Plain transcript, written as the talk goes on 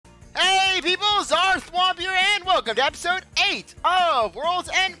Hey people, CzarThwomp here, and welcome to episode 8 of World's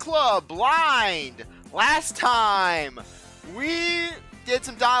End Club Blind. Last time, we did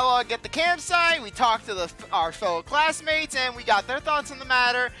some dialogue at the campsite, we talked to our fellow classmates, and we got their thoughts on the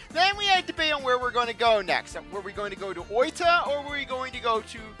matter. Then we had debate on where we're going to go next. Were we going to go to Oita, or were we going to go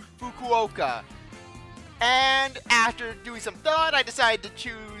to Fukuoka? And after doing some thought, I decided to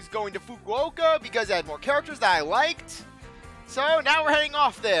choose going to Fukuoka because it had more characters that I liked. So now we're heading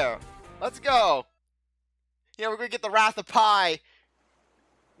off there. Let's go. Yeah, we're gonna get the Wrath of Pi.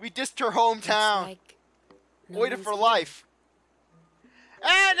 We dissed her hometown. Like Oita for life.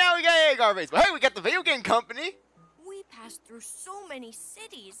 And now we got Agar-base. But hey, we got the video game company. We passed through so many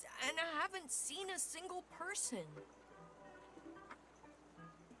cities, and I haven't seen a single person.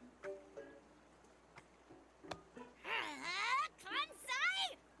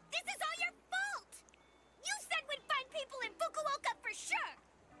 Kansai! This is all your fault! You said we'd find people in Fukuoka for sure!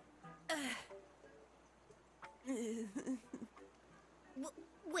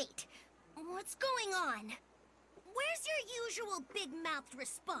 Wait, what's going on? Where's your usual big-mouthed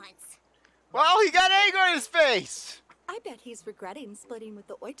response? Well, he got anger in his face. I bet he's regretting splitting with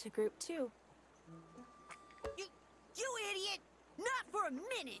the Oita group too. You idiot! Not for a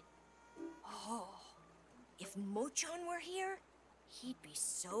minute! Oh, if Mochan were here, he'd be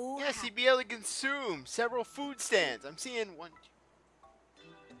so Yes, happy. he'd be able to consume several food stands. I'm seeing one.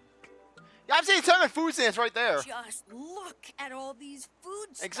 Yeah, I'm seeing seven food stands right there. Just look at all these food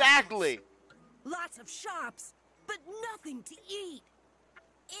stalls. Exactly. Lots of shops, but nothing to eat.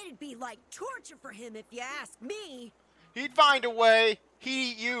 It'd be like torture for him if you ask me. He'd find a way.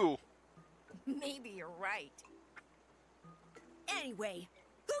 He'd eat you. Maybe you're right. Anyway,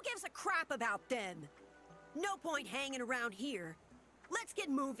 who gives a crap about them? No point hanging around here. Let's get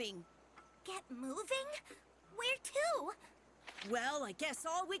moving. Get moving? Where to? Well, I guess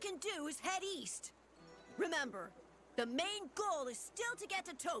all we can do is head east. Remember, the main goal is still to get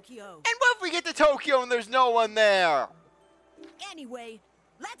to Tokyo. And what if we get to Tokyo and there's no one there? Anyway,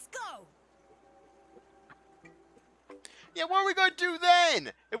 let's go. Yeah, what are we going to do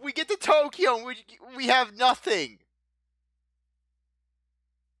then? If we get to Tokyo and we have nothing.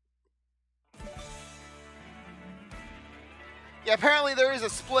 Yeah, apparently there is a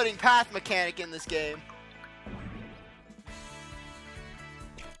splitting path mechanic in this game.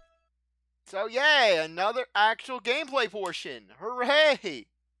 So yay, another actual gameplay portion. Hooray!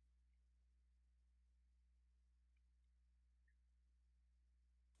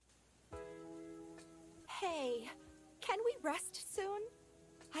 Hey, can we rest soon?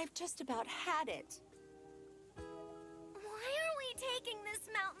 I've just about had it. Why are we taking this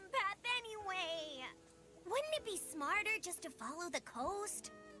mountain path anyway? Wouldn't it be smarter just to follow the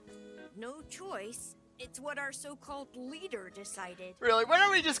coast? No choice. It's what our so-called leader decided. Really, why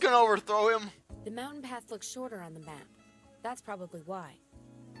don't we just gonna overthrow him? The mountain path looks shorter on the map. That's probably why.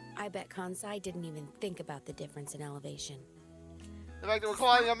 I bet Kansai didn't even think about the difference in elevation. The fact that we're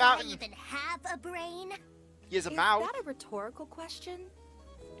climbing a I mountain. even have a brain? He has a Is mouth. that a rhetorical question?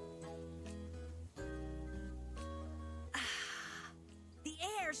 The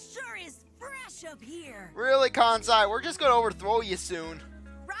air sure is fresh up here. Really, Kansai, we're just gonna overthrow you soon.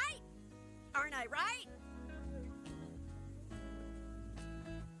 Right? Aren't I right?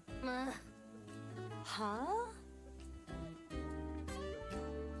 Huh?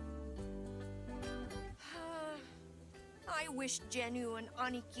 I wish Jenu and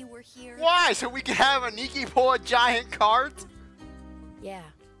Aniki were here. Why? So we can have Aniki pull a giant cart? Yeah.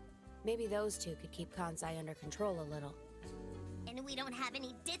 Maybe those two could keep Kansai under control a little. And we don't have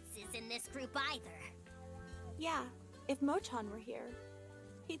any ditses in this group either. Yeah, if Mochan were here,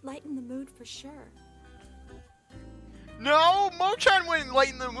 he'd lighten the mood for sure. No, Mochan wouldn't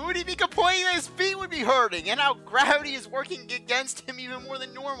lighten the mood. He'd be complaining that his feet would be hurting and how gravity is working against him even more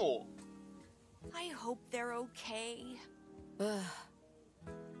than normal. I hope they're okay. Ugh.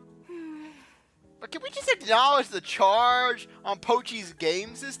 But can we just acknowledge the charge on Pochi's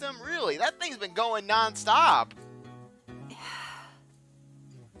game system? Really, that thing's been going non-stop.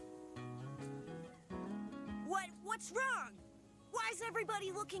 What's wrong? Why is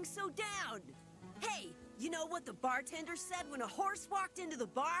everybody looking so down? Hey, you know what the bartender said when a horse walked into the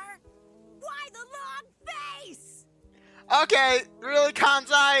bar? Why the long face? Okay, really,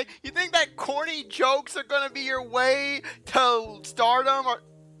 Kansai? You think that corny jokes are gonna be your way to stardom, or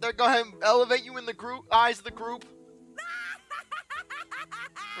they're gonna elevate you in the group eyes of the group?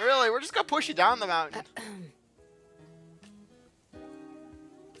 Really, we're just gonna push you down the mountain.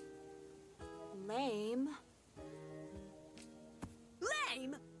 Lame.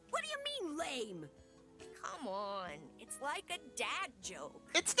 Lame? What do you mean lame? Come on, it's like a dad joke.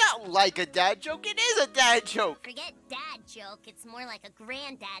 It's not like a dad joke. It is a dad joke. Forget dad joke, it's more like a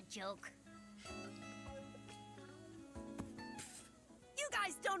granddad joke. You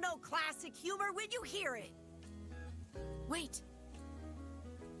guys don't know classic humor when you hear it. Wait.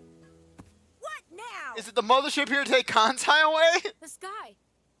 What now? Is it the mothership here to take Kansai away? The sky.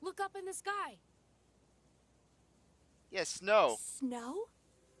 Look up in the sky. Yes, snow. Snow?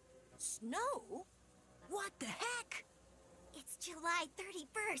 Snow? What the heck? It's July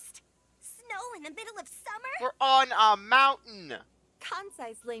 31st. Snow in the middle of summer? We're on a mountain.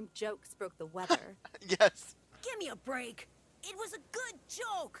 Kansai's lame jokes broke the weather. Yes. Give me a break. It was a good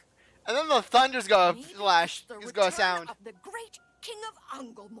joke. And then the thunder's gonna Maybe flash. the It's gonna return sound. of the great king of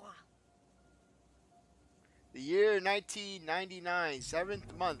Anglema. The year 1999,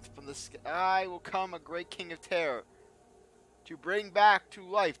 7th month, from the sky will come a great king of terror, to bring back to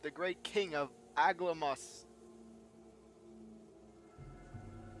life the great king of Aglamus.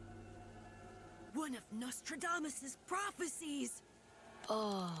 One of Nostradamus's prophecies.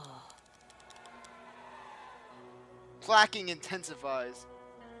 Oh. Clacking intensifies.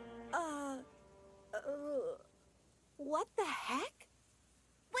 What the heck?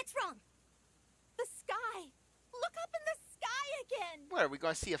 What's wrong? The sky! Look up in the sky again! What, are we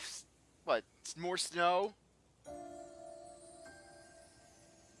gonna see what, more snow?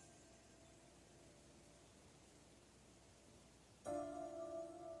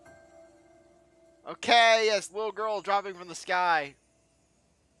 Okay, yes, little girl dropping from the sky.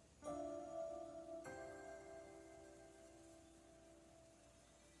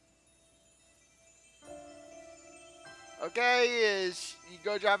 Okay, is you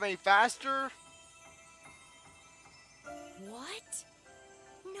go drive any faster? What?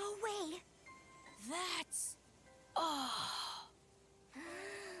 No way. That's... Oh.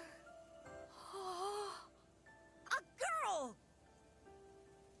 a girl!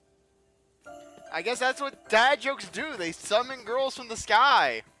 I guess that's what dad jokes do. They summon girls from the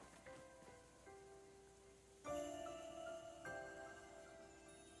sky.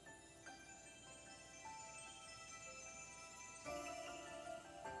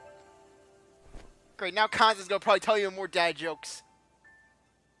 Great, now Kansai's gonna probably tell you more dad jokes.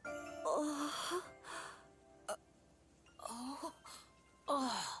 What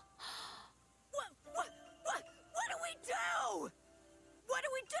do we do? What do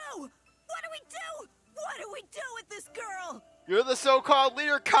we do? What do we do? What do we do with this girl? You're the so-called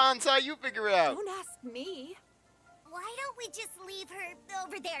leader, Kansai. You figure it out. Don't ask me. Why don't we just leave her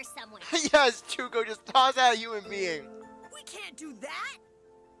over there somewhere? Yes, Chuko, just toss out a human being. We can't do that.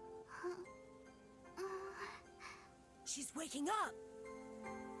 She's waking up.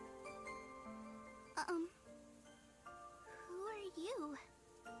 Who are you?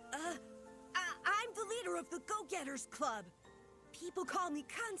 I'm the leader of the Go-Getters Club. People call me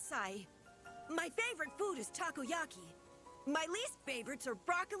Kansai. My favorite food is takoyaki. My least favorites are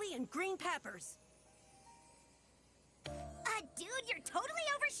broccoli and green peppers. Dude, you're totally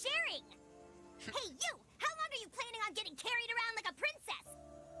oversharing. Hey, you! How long are you planning on getting carried around like a princess?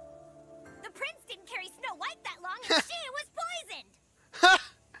 The prince didn't carry Snow White that long, and she was poisoned.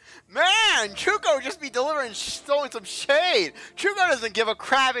 Man, Chuko just be throwing some shade. Chuko doesn't give a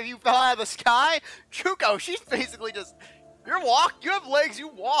crap if you fell out of the sky. Chuko, she's basically just, you have legs, you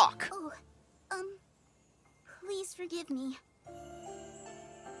walk. Oh, please forgive me.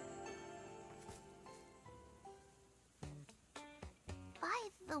 By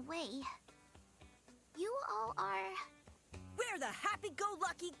the way, you all are... We're the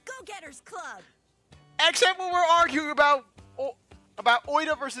Happy-Go-Lucky Go-Getters Club. Except when we're arguing about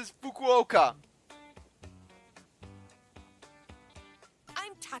Oita versus Fukuoka.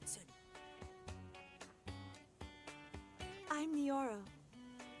 I'm Tatsun. I'm Mioro.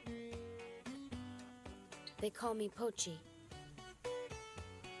 They call me Pochi.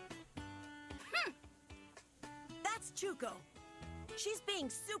 That's Chuko. She's being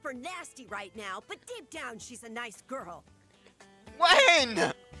super nasty right now, but deep down she's a nice girl. When?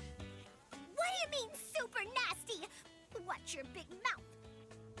 What do you mean, super nasty? Watch your big mouth.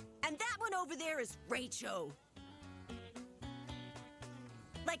 And that one over there is Raicho.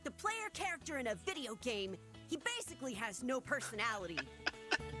 Like the player character in a video game, he basically has no personality.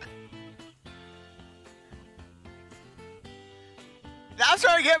 Now I'm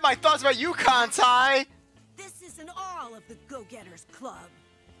starting to get my thoughts about you, Kansai. This isn't all of the Go-Getters Club.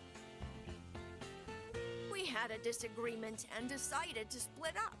 We had a disagreement and decided to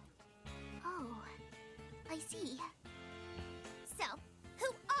split up. Oh, I see. So, who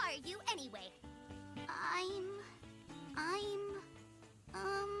are you anyway?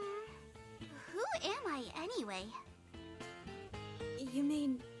 Who am I anyway? You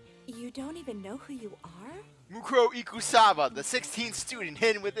mean you don't even know who you are? Mukuro Ikusaba, the 16th student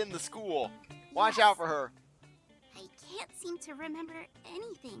hidden within the school. Watch out for her. I can't seem to remember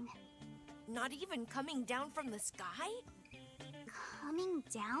anything. Not even coming down from the sky? Coming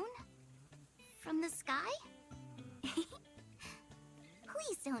down? From the sky?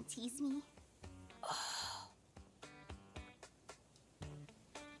 Please don't tease me.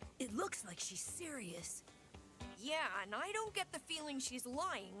 It looks like she's serious. Yeah, and I don't get the feeling she's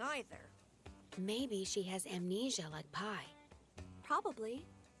lying either. Maybe she has amnesia like Pi. Probably.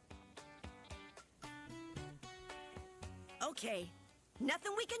 Okay,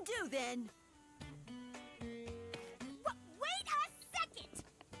 nothing we can do then. Wait a second!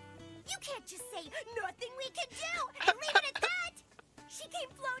 You can't just say nothing we can do and leave it at that! She came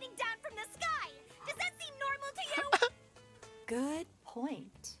floating down from the sky! Does that seem normal to you? Good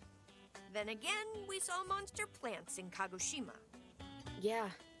point. Then again, we saw monster plants in Kagoshima. Yeah,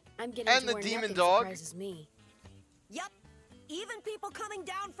 I'm getting And to the where demon nothing dog. surprises me. Yup, even people coming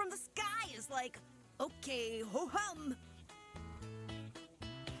down from the sky is like, okay, ho-hum.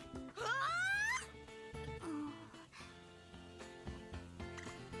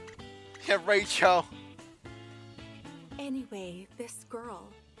 Yeah, Rachel. Anyway, this girl.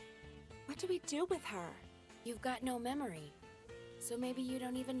 What do we do with her? You've got no memory, so maybe you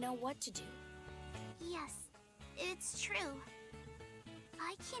don't even know what to do. Yes, it's true.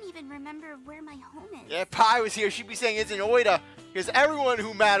 I can't even remember where my home is. Yeah, if Pi was here, she'd be saying it's in Oida. Because everyone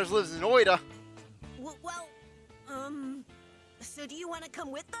who matters lives in Oida. So do you want to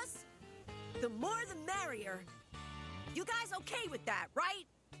come with us? The more the merrier. You guys okay with that, right?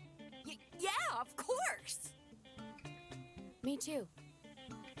 Yeah, of course. Me too.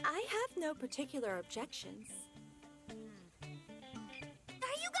 I have no particular objections. Are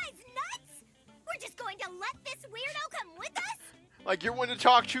you guys nuts? We're just going to let this weirdo come with us? Like, you're one to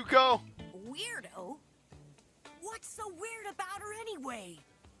talk, Chuko? Weirdo. What's so weird about her anyway?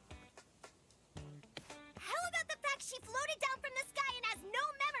 How about the fact she floated down from the sky and has no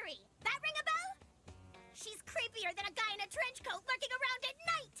memory? That ring a bell? She's creepier than a guy in a trench coat lurking around at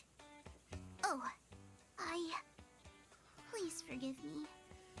night. Oh, please forgive me.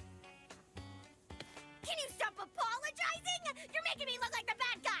 Can you stop apologizing? You're making me look like the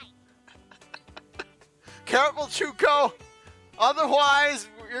bad guy. Careful, Chuko! Otherwise,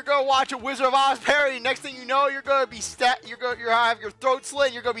 you're gonna watch a Wizard of Oz parody. Next thing you know, you're gonna be you're gonna have your throat slit.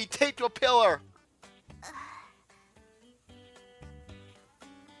 And you're gonna be taped to a pillar.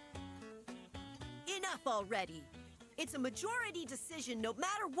 Enough already. It's a majority decision no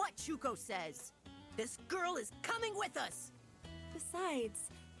matter what Chuko says. This girl is coming with us. Besides,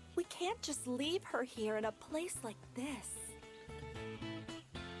 we can't just leave her here in a place like this.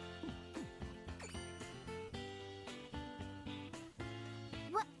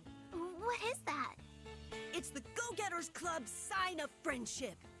 What is that? It's the Go-Getters Club's sign of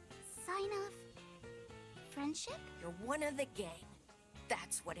friendship. Sign of friendship? You're one of the gang.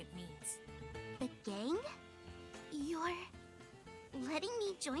 That's what it means. The gang? You're letting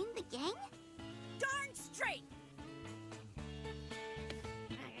me join the gang? Darn straight!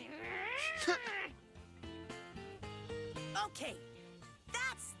 Okay,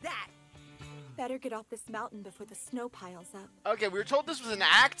 that's that. Better get off this mountain before the snow piles up. Okay, we were told this was an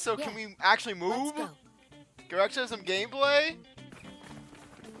act, so Yeah. can we actually Let's move? go. Can we actually have some gameplay?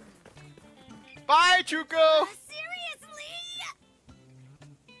 Bye, Chuko! Seriously?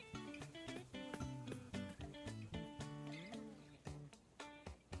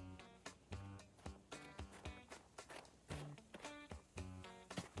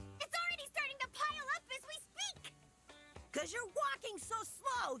 It's already starting to pile up as we speak! 'Cause you're walking so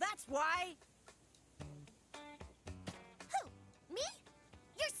slow, that's why. Who? Me?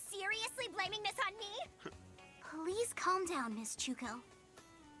 You're seriously blaming this on me? Please calm down, Miss Chuko.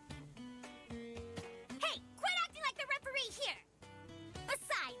 Hey, quit acting like the referee here!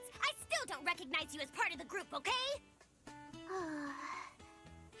 Besides, I still don't recognize you as part of the group, okay?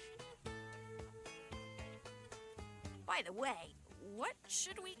 By the way, what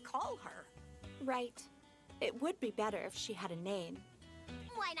should we call her? Right. It would be better if she had a name.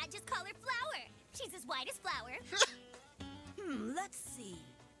 Why not just call her Flower? She's as white as flour. Let's see.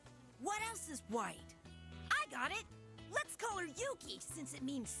 What else is white? I got it! Let's call her Yuki, since it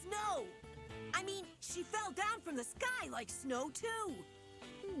means snow. I mean, she fell down from the sky like snow, too.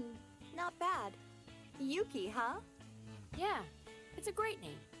 Not bad. Yuki, huh? Yeah, it's a great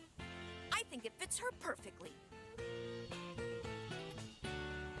name. I think it fits her perfectly.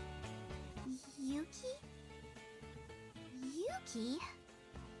 Yuki? Yuki?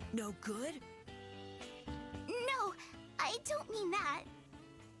 No good? No, I I don't mean that.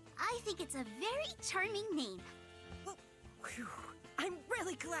 I think it's a very charming name. Whew. I'm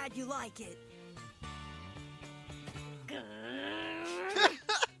really glad you like it.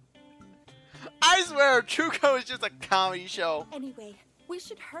 I swear, Chuko is just a comedy show. Anyway, we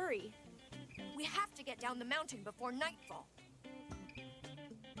should hurry. We have to get down the mountain before nightfall.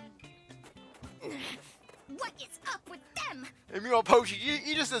 What is up with them? And meanwhile, Pochi,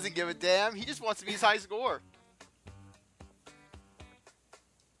 he just doesn't give a damn. He just wants to be his high score.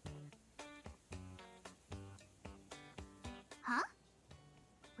 Huh?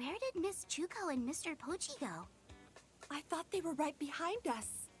 Where did Miss Chuko and Mr. Pochi go? I thought they were right behind us.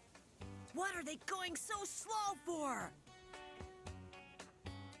 What are they going so slow for?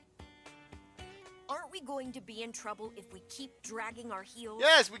 Aren't we going to be in trouble if we keep dragging our heels?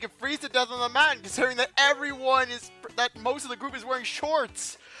 Yes, we can freeze to death on the mountain, considering that that most of the group is wearing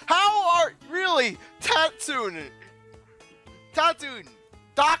shorts. How are, really, Tatsun,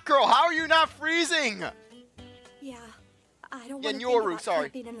 Doc Girl, how are you not freezing? Yeah, I don't want to Yoru, think about sorry.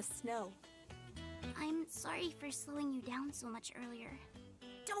 camping in the snow. I'm sorry for slowing you down so much earlier.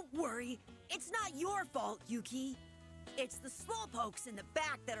 Don't worry, it's not your fault, Yuki. It's the slowpokes in the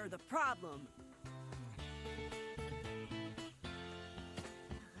back that are the problem.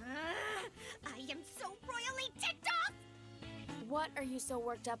 I am so royally ticked off! What are you so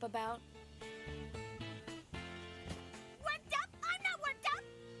worked up about? Worked up? I'm not worked up!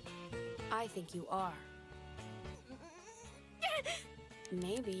 I think you are.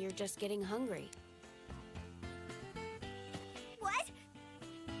 Maybe you're just getting hungry. What?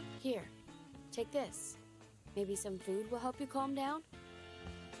 Here, take this. Maybe some food will help you calm down?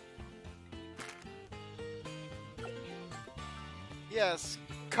 Yes,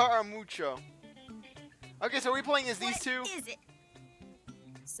 Caramucho. Okay, so are we playing as these two? What is it?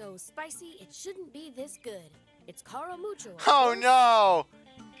 So spicy, it shouldn't be this good. It's Karamucho. of Oh course. no!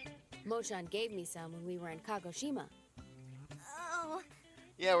 Mochan gave me some when we were in Kagoshima. Oh,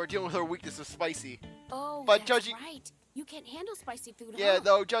 Yeah, we're dealing with her weakness of spicy. Oh, But that's judging- right. You can't handle spicy food, Yeah, huh?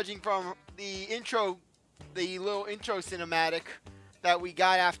 though, judging from the little intro cinematic that we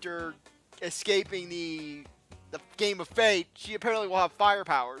got after escaping the Game of Fate, she apparently will have fire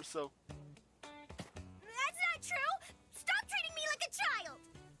powers, so. that's not true! Stop treating me like a child!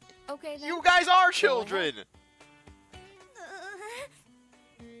 Okay, then. You guys are children!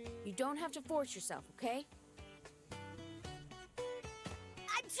 You don't have to force yourself, okay?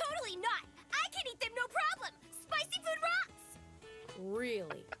 I'm totally not! I can eat them no problem! Spicy food rocks!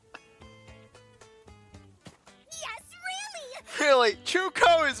 Really? Yes, really! Really,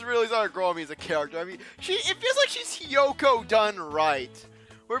 Chuko is really starting to grow on me as a character. I mean, it feels like she's Hiyoko done right.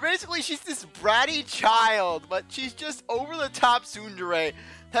 Where basically she's this bratty child, but she's just over-the-top tsundere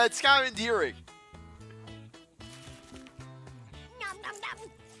that's kind of endearing. Nom nom nom!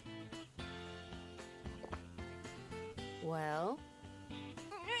 Well,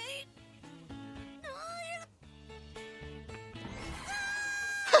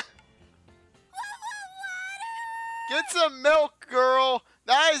 Get some milk, girl.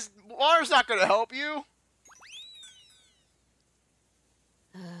 Water's not gonna help you.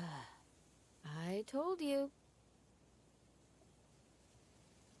 I told you.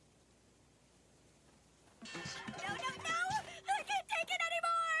 No, no, no! I can't take it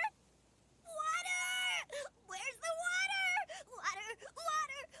anymore! Water! Where's the water? Water,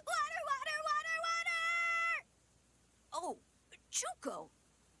 water, water, water, water, water! Oh, Chuko.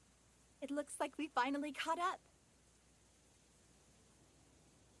 It looks like we finally caught up.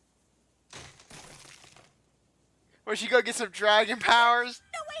 Or she go get some dragon powers.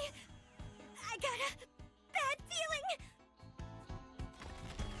 No way! I got a bad feeling!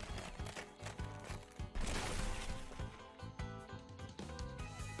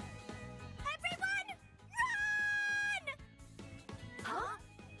 Everyone, run! Huh?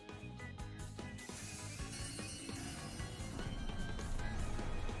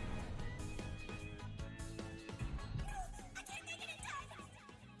 I can't make it in time!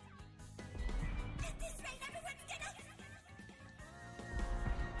 At this rate, everyone's gonna...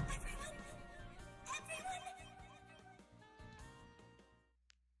 Everyone!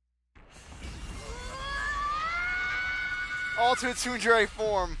 Ultimate tsundere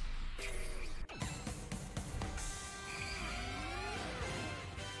form.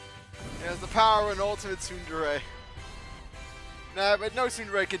 It has the power of an ultimate tsundere. Nah, but no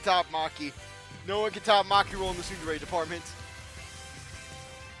tsundere can top Maki. No one can top Maki roll in the tsundere department.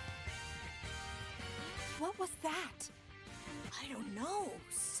 What was that? I don't know.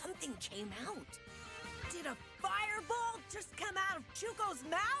 Something came out. Did a fireball just come out of Chuko's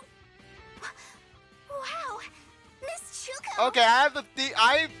mouth? Wow! Miss Chuko! Okay, I have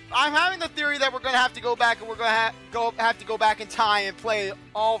I'm having the theory that we're gonna have to go back and we're gonna have to go back in time and play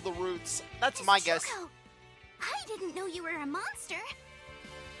all the routes. That's Miss my guess. Chuko, I didn't know you were a monster.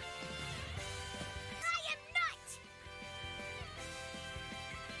 I am not!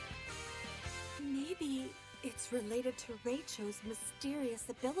 Maybe it's related to Rachel's mysterious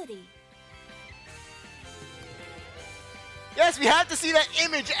ability. Yes, we have to see that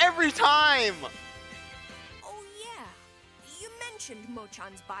image every time. Oh, yeah. You mentioned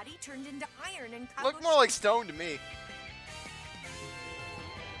Mochan's body turned into iron and Look more like stone to me.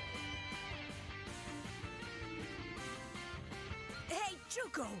 Hey,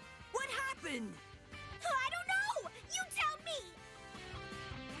 Chuko, what happened? I don't know! You tell me!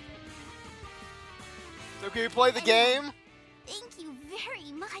 So can we play the game? Thank you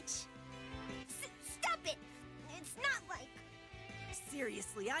very much. Stop it! It's not like...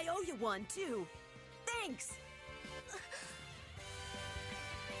 Seriously, I owe you one, too. Thanks.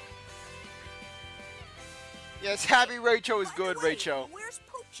 Yes, Happy Rachel is By good, the way, Rachel. Where's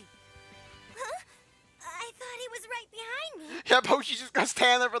Pochi? Huh? I thought he was right behind me. Yeah, Pochi's just gonna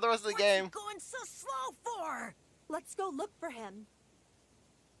stand there for the rest of the What's game. he going so slow for? Let's go look for him.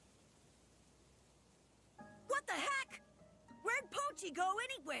 What the heck? Where'd Pochi go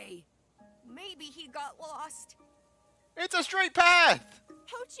anyway? Maybe he got lost. It's a straight path.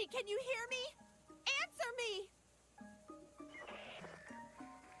 Pochi, can you hear me? Answer me!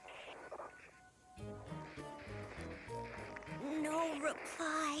 No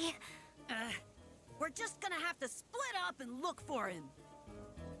reply. We're just gonna have to split up and look for him.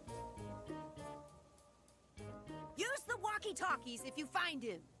 Use the walkie-talkies if you find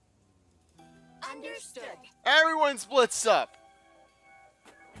him. Understood. Everyone splits up.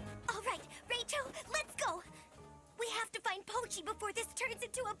 All right, Rachel, let's go. We have to find Pochi before this turns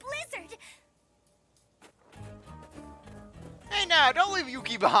into a blizzard. Hey now, don't leave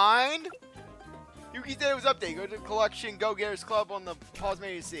Yuki behind. Yuki said it was update. Go to the collection, Go Getters Club on the pause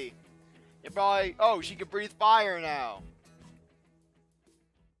menu to see. You probably, oh, she can breathe fire now.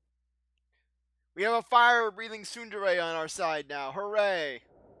 We have a fire-breathing tsundere on our side now. Hooray!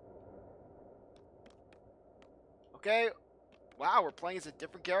 Okay. Wow, we're playing as a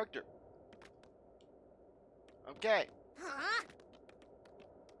different character. Okay. Huh?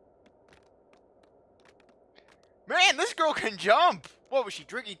 Man, this girl can jump! What, was she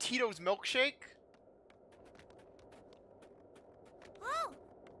drinking Tito's milkshake? Oh,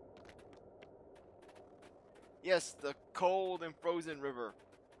 Yes, the cold and frozen river.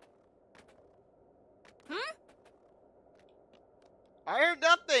 hmm? I heard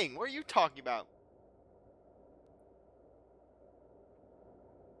nothing! What are you talking about?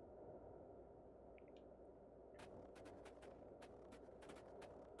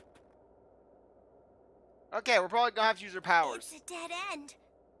 Okay, we're probably gonna have to use our powers. It's a dead end.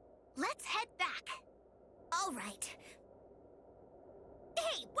 Let's head back. All right.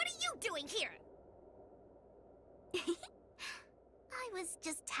 Hey, what are you doing here? I was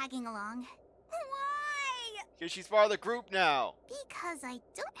just tagging along. Why? Because she's part of the group now. Because I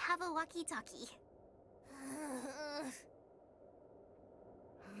don't have a walkie-talkie.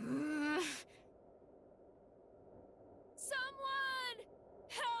 Someone!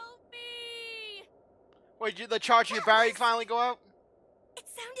 Help me! Wait, did the charge of your battery finally go out? It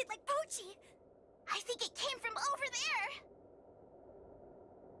sounded like Pochi. I think it came from over there.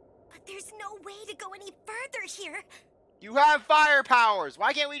 But there's no way to go any further here. You have fire powers!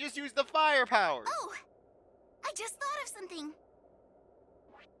 Why can't we just use the fire powers? Oh, I just thought of something.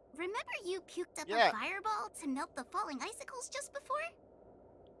 Remember you puked up Yeah. a fireball to melt the falling icicles just before?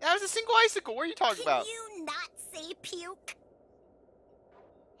 That was a single icicle. What are you talking about? Can you not say puke?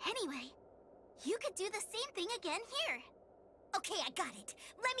 Anyway, you could do the same thing again here. Okay, I got it.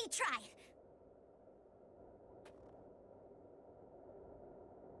 Let me try.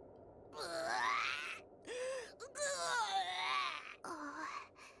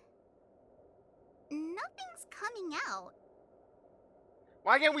 Nothing's coming out.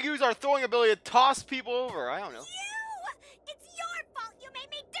 Why can't we use our throwing ability to toss people over? I don't know. You! It's your fault you made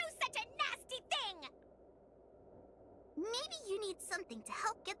me do such a nasty thing! Maybe you need something to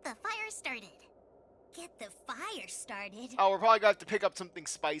help get the fire started. Get the fire started? Oh, we're probably gonna have to pick up something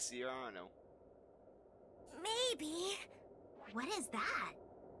spicy. I don't know. Maybe. What is that?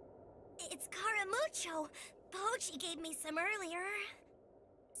 It's Caramucho. Pochi gave me some earlier.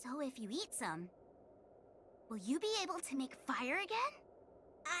 So if you eat some, will you be able to make fire again?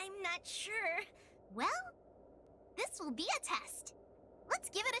 I'm not sure. Well, this will be a test. Let's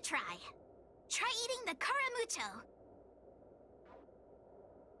give it a try. Try eating the Caramucho.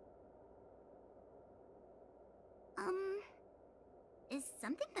 Is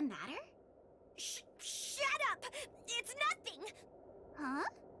something the matter? Shut up! It's nothing! Huh?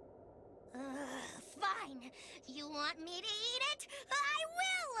 Fine. You want me to eat it? I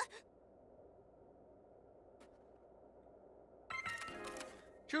will!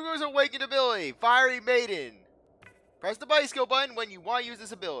 Chuko's awakened ability, Fiery Maiden. Press the bicycle button when you want to use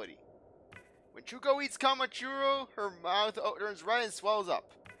this ability. When Chuko eats Kamachuro, her mouth turns red and swells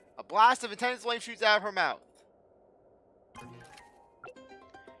up. A blast of intense flame shoots out of her mouth.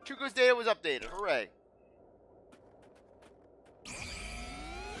 Chuko's data was updated. Hooray.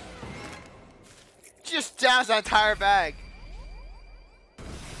 Just downs an entire bag.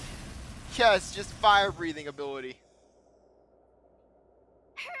 Yes, just fire breathing ability.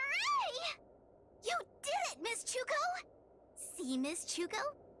 Hooray! You did it, Miss Chuko! See, Miss Chuko?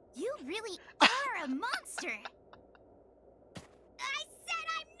 You really are a monster! I said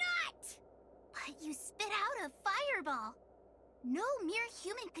I'm not! But you spit out a fireball. No mere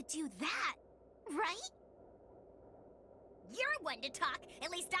human could do that, right? You're one to talk.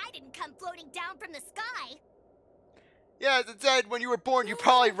 At least I didn't come floating down from the sky. Yeah, as it said, when you were born, you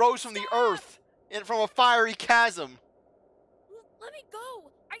probably rose from the earth and from a fiery chasm. Let me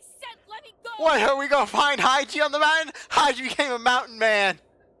go! I said let me go! What, are we gonna find Haiji on the mountain? Haiji became a mountain man.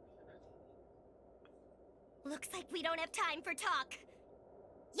 Looks like we don't have time for talk.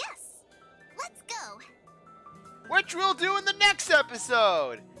 Yes, let's go. Which we'll do in the next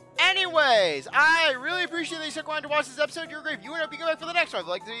episode. Anyways, I really appreciate that you stuck around to watch this episode. You're great. If you want to be back for the next one, if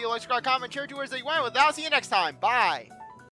you like to, subscribe, comment, share, do whatever you want. With that, I'll see you next time. Bye.